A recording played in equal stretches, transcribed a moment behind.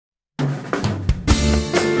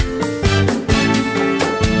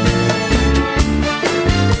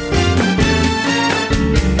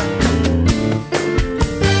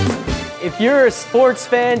you're a sports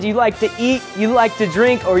fan, you like to eat, you like to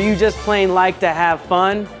drink, or you just plain like to have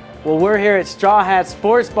fun, well, we're here at Straw Hat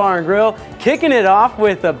Sports Bar and Grill, kicking it off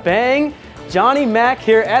with a bang. Johnny Mac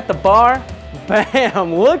here at the bar.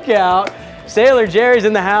 Bam, look out. Sailor Jerry's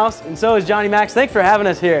in the house, and so is Johnny Max. Thanks for having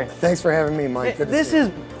us here. Thanks for having me, Mike. This is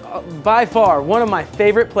by far one of my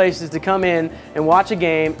favorite places to come in and watch a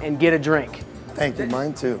game and get a drink. Thank you,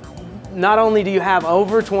 mine too. Not only do you have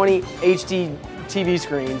over 20 HD TV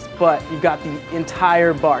screens, but you've got the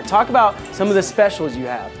entire bar. Talk about some of the specials you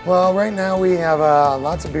have. Well, right now we have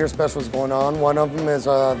lots of beer specials going on. One of them is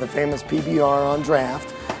the famous PBR on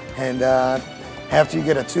draft. And after you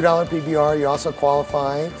get a $2 PBR, you also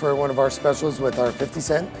qualify for one of our specials with our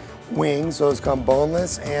 50-cent wings. Those come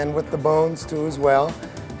boneless and with the bones too as well.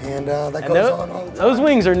 And that goes on all the time. Those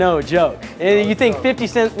wings are no joke. And you think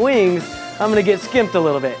 50-cent wings, I'm gonna get skimped a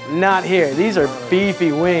little bit. Not here. These are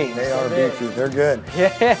beefy wings. They are beefy. They're good.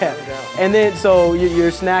 Yeah. And then, so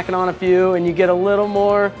you're snacking on a few and you get a little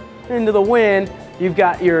more into the wind. You've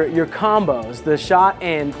got your combos, the shot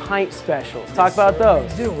and pint specials. Talk about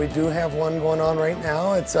those. We do have one going on right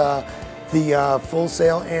now. It's the Full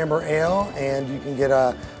Sail Amber Ale, and you can get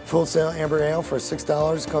a Full Sail Amber Ale for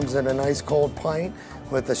 $6. Comes in a nice cold pint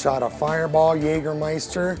with a shot of Fireball,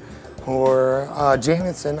 Jägermeister, or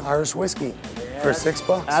Jameson Irish Whiskey for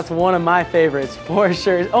 $6. That's one of my favorites for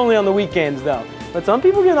sure. It's only on the weekends though. But some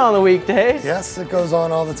people get on the weekdays. Yes, it goes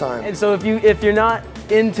on all the time. And so if you're not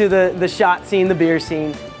into the shot scene, the beer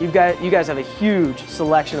scene, you guys have a huge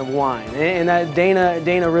selection of wine. And that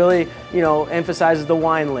Dana really, emphasizes the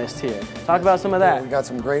wine list here. Talk about some of that. We got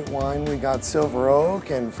some great wine. We got Silver Oak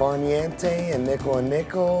and Farniente and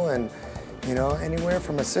Nickel, and anywhere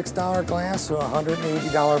from a $6 glass to a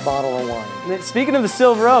 $180 bottle of wine. Speaking of the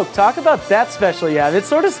Silver Oak, talk about that special you have. It's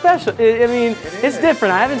sort of special. It's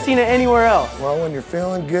different. I haven't seen it anywhere else. Well, when you're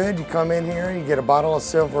feeling good, you come in here, you get a bottle of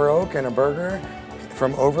Silver Oak and a burger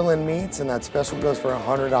from Overland Meats, and that special goes for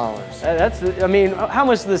 $100. How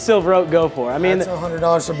much does the Silver Oak go for? That's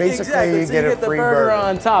 $100, so basically you get a free burger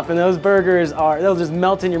on top, and those burgers they'll just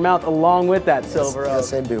melt in your mouth along with that Silver Oak. Yes,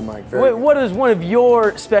 they do, Mike. What is one of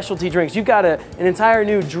your specialty drinks? You've got an entire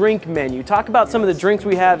new drink menu. Talk about some of the drinks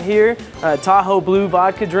we have here. Tahoe Blue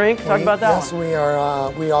Vodka drink. Talk about that. Yes, we are.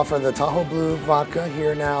 We offer the Tahoe Blue Vodka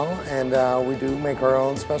here now, and we do make our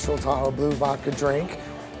own special Tahoe Blue Vodka drink,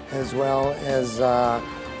 as well as,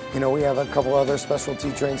 we have a couple other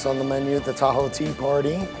specialty drinks on the menu. The Tahoe Tea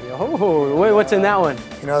Party. Oh, what's in that one?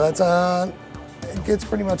 It gets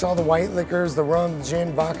pretty much all the white liquors, the rum,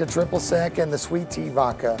 gin, vodka, triple sec, and the sweet tea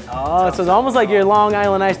vodka. Oh, so it's almost like your Long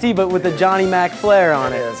Island iced tea, but with the Johnny Mac flair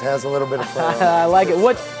on it. It has a little bit of flair on it. I like it.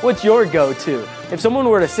 What's your go-to? If someone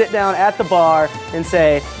were to sit down at the bar and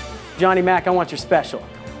say, Johnny Mac, I want your special.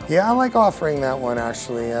 Yeah, I like offering that one,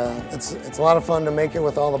 actually. It's a lot of fun to make it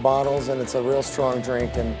with all the bottles, and it's a real strong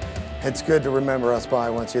drink, and it's good to remember us by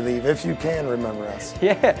once you leave, if you can remember us.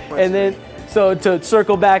 Yeah, and then, so to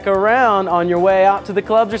circle back around on your way out to the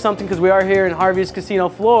clubs or something, because we are here in Harvey's Casino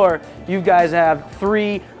floor, you guys have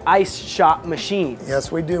 3 ice shot machines.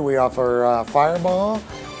 Yes, we do. We offer Fireball,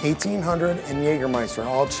 1800, and Jägermeister,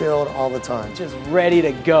 all chilled all the time. Just ready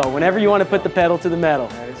to go whenever you want to put the pedal to the metal.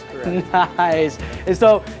 That is correct. Nice. And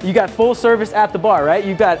so you got full service at the bar, right?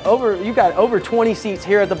 You've got over 20 seats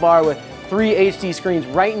here at the bar with 3 HD screens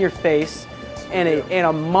right in your face, and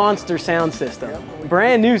a monster sound system. Yep.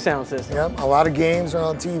 Brand new sound system. Yep. A lot of games are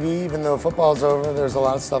on TV. Even though football's over, there's a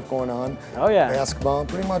lot of stuff going on. Oh yeah. Basketball,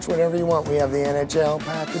 pretty much whatever you want. We have the NHL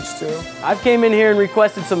package too. I've came in here and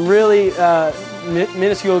requested some really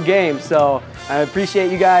minuscule games, so I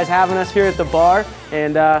appreciate you guys having us here at the bar.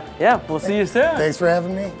 And yeah, we'll see you soon. Thanks for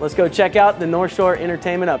having me. Let's go check out the North Shore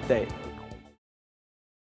Entertainment Update.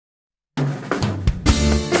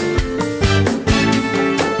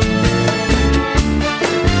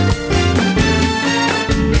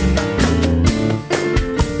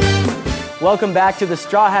 Welcome back to the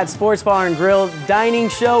Straw Hat Sports Bar and Grill Dining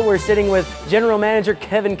Show. We're sitting with General Manager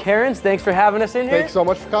Kevin Cairns. Thanks for having us in here. Thanks so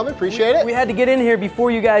much for coming. Appreciate it. We had to get in here before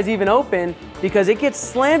you guys even open because it gets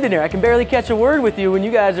slammed in here. I can barely catch a word with you when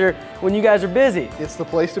you guys are busy. It's the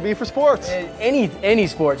place to be for sports. Any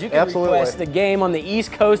sports. You can request a game on the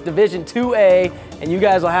East Coast Division 2A, and you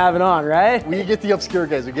guys will have it on, right? We get the obscure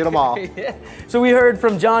guys. We get them all. Yeah. So we heard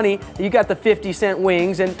from Johnny that you got the 50-cent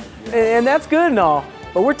wings, and that's good and all.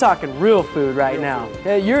 But we're talking real food right now.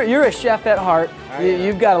 You're a chef at heart.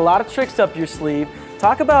 You've got a lot of tricks up your sleeve.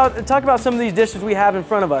 Talk about some of these dishes we have in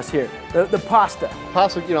front of us here. The pasta.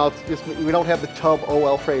 Pasta, you know, we don't have the tub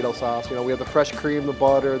Alfredo sauce. You know, we have the fresh cream, the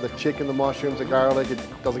butter, the chicken, the mushrooms, the garlic. It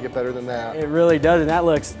doesn't get better than that. It really does, and that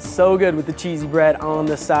looks so good with the cheesy bread on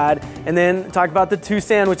the side. And then talk about the two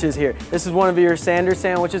sandwiches here. This is one of your Sanders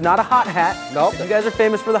sandwiches, not a hot hat. Nope. You guys are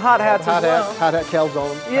famous for the hot hats as well. Hot hat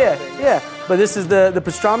calzone. Yeah. But this is the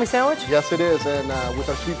pastrami sandwich? Yes, it is, and with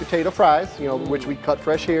our sweet potato fries, you know, which we cut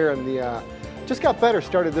fresh here, and the just got better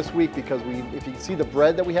started this week because if you can see the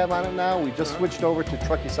bread that we have on it now, we just switched over to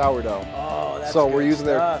Truckee sourdough. Oh, that's so we're using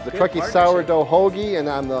the good Truckee partnership. Sourdough hoagie, and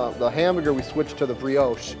on the hamburger we switched to the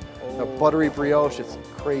brioche. The buttery brioche, it's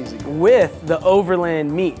crazy good. With the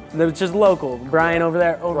Overland meat, which is local. Brian over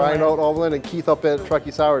there, Overland. Brian Overland and Keith up at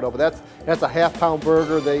Truckee Sourdough, but that's a half-pound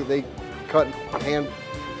burger. They cut and hand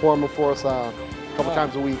form them for us a couple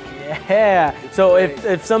times a week. Yeah, so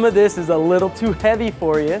if some of this is a little too heavy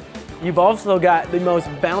for you, you've also got the most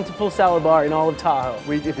bountiful salad bar in all of Tahoe.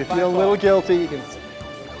 If you feel a little guilty, you can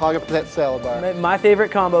hog up that salad bar. My favorite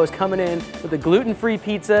combo is coming in with a gluten-free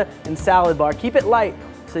pizza and salad bar. Keep it light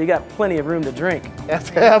so you got plenty of room to drink.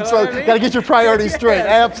 Absolutely. Got to get your priorities straight.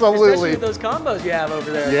 Yeah, Absolutely. especially with those combos you have over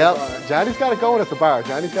there. Yep. Johnny's got it going at the bar.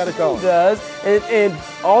 Johnny's got it going. He does. And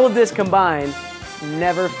all of this combined,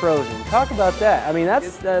 never frozen. Talk about that. I mean,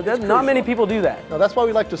 that's not many people do that. No, that's why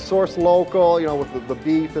we like to source local, you know, with the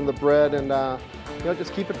beef and the bread, and you know,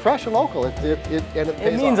 just keep it fresh and local.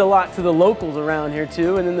 It means a lot to the locals around here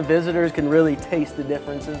too, and then the visitors can really taste the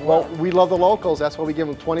difference as well. Well, we love the locals. That's why we give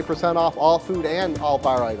them 20% off all food and all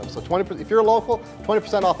bar items. So 20%, if you're a local,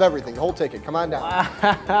 20% off everything, the whole ticket. Come on down.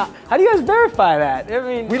 How do you guys verify that? I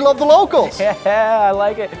mean, we love the locals. Yeah, I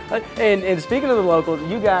like it. And speaking of the locals,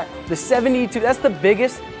 you got the 72. That's the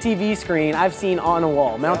biggest TV screen I've seen on a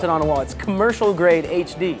wall, mounted on a wall. It's commercial grade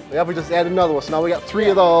HD. Yeah, we just added another one. So now we got 3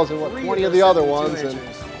 of those and 20 of the other ones. And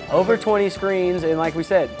over 20 screens, and like we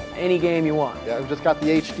said, any game you want. Yeah, we just got the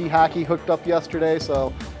HD hockey hooked up yesterday,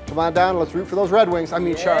 so come on down and let's root for those Red Wings. I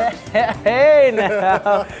mean, Sharks. Hey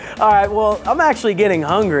now. All right, well, I'm actually getting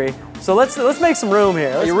hungry, so let's make some room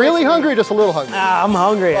here. Are you really hungry or just a little hungry? I'm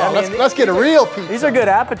hungry. Oh, I mean, let's get a real pizza. These are good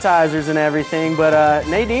appetizers and everything, but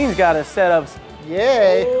Nadine's got a set of.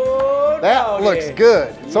 Yay. Oh, that looks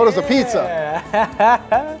good. So does the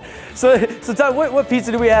pizza. So Todd, what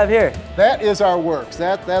pizza do we have here? That is our works.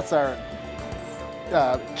 That's our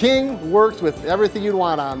King works with everything you'd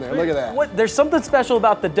want on there. Look at that. There's something special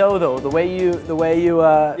about the dough, though. The way you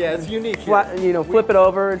yeah, it's unique. Flip it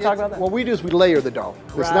over and talk about that. What we do is we layer the dough.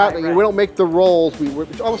 It's not. We don't make the rolls.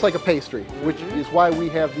 It's almost like a pastry, which is why we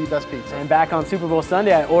have the best pizza. And back on Super Bowl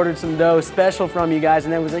Sunday, I ordered some dough special from you guys,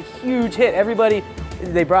 and it was a huge hit. Everybody.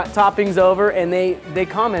 They brought toppings over, and they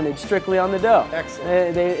commented strictly on the dough.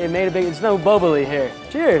 Excellent. It made a big. It's no bubbly here.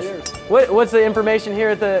 Cheers. What's the information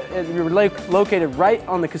here you're located right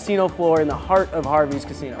on the casino floor in the heart of Harvey's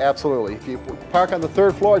Casino. Absolutely. If you park on the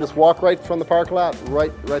 3rd floor, just walk right from the parking lot,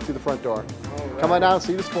 right through the front door. Come on down and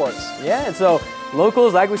see the sports. Yeah, and so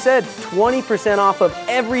locals, like we said, 20% off of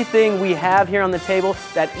everything we have here on the table.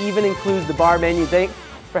 That even includes the bar menu. Thanks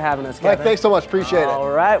for having us, Kevin. Mike, thanks so much. Appreciate it. All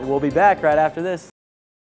right, we'll be back right after this.